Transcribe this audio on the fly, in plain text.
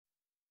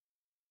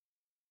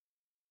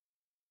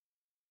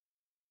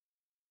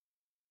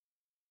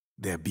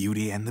Their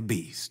Beauty and the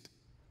Beast.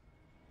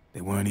 They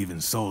weren't even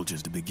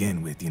soldiers to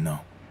begin with, you know.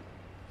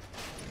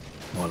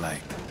 More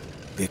like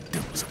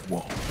victims of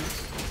war.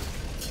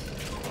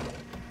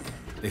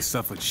 They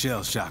suffered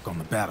shell shock on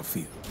the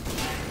battlefield.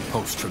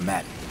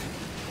 Post-traumatic.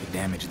 It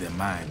damaged their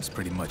minds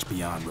pretty much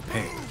beyond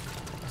repair.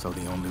 So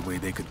the only way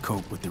they could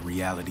cope with the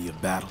reality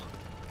of battle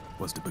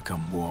was to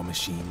become war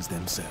machines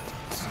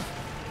themselves.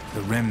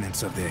 The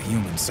remnants of their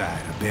human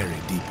side are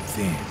buried deep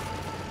within.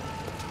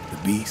 The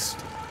beast,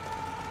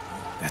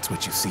 that's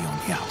what you see on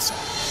the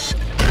outside.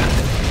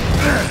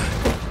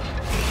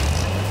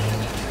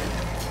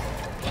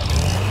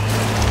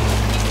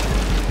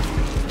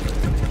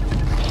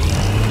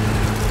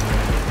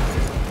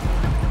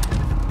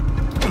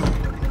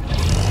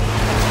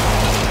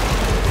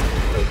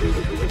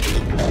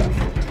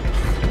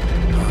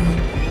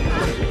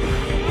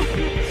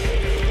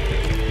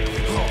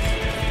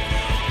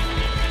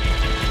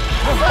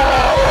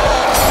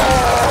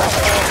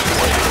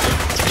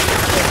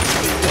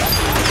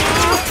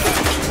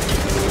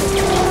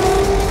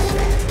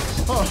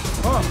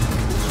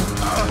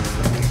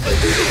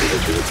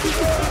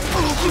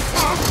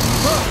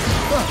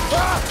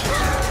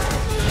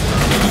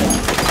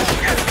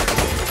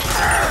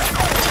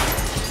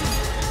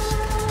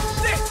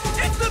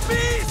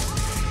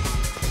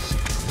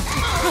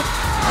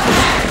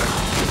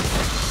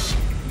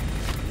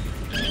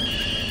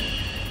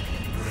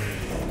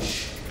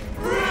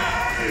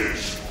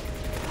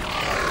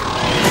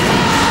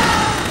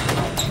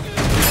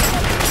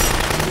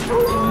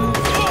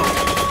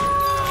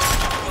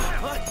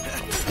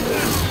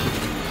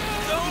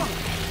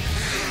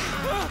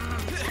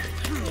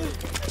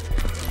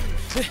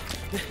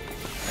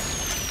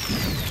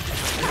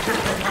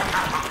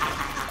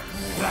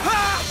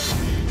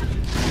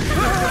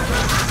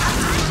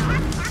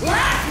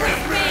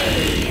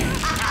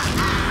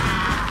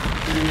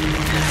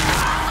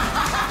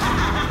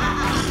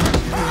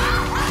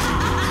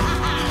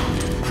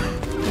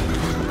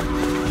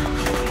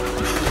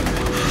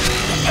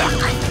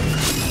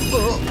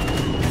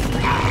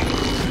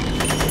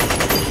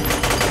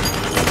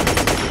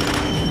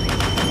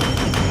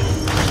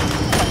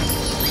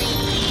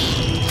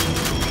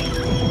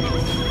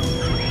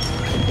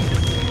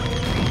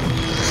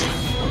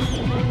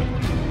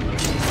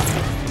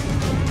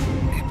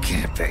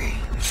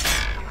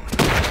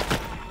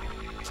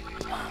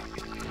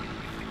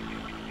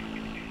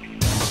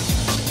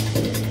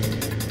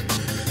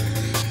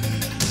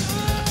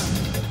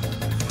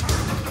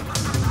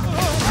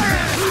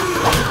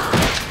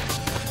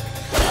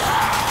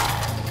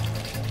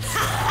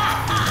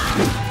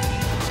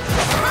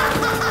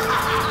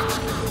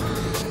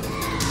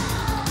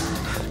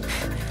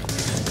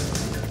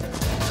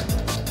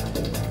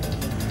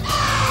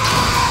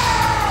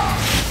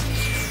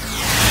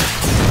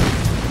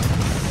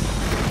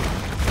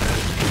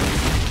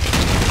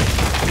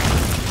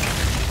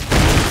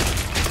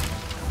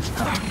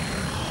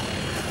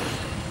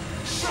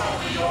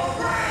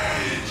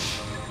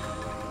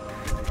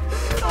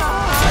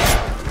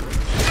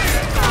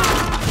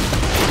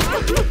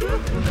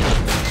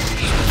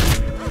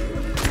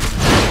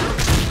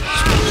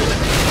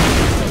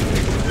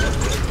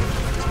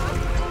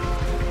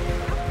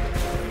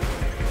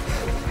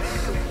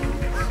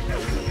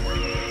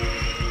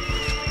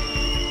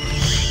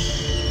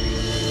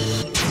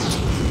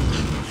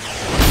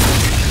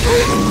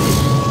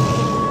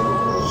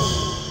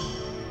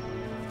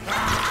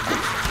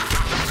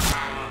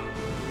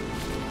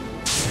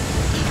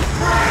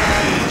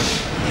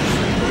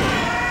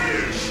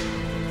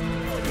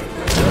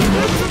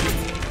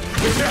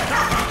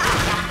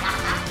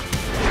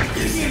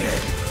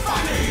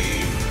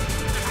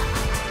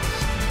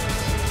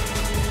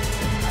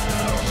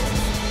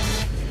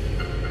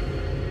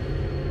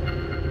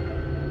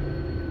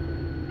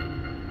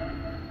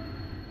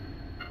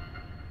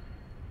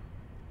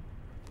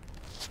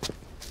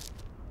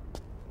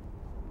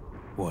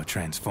 War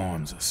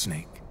transforms a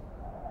snake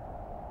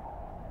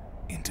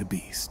into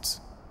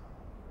beasts.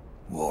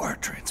 War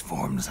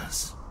transforms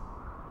us.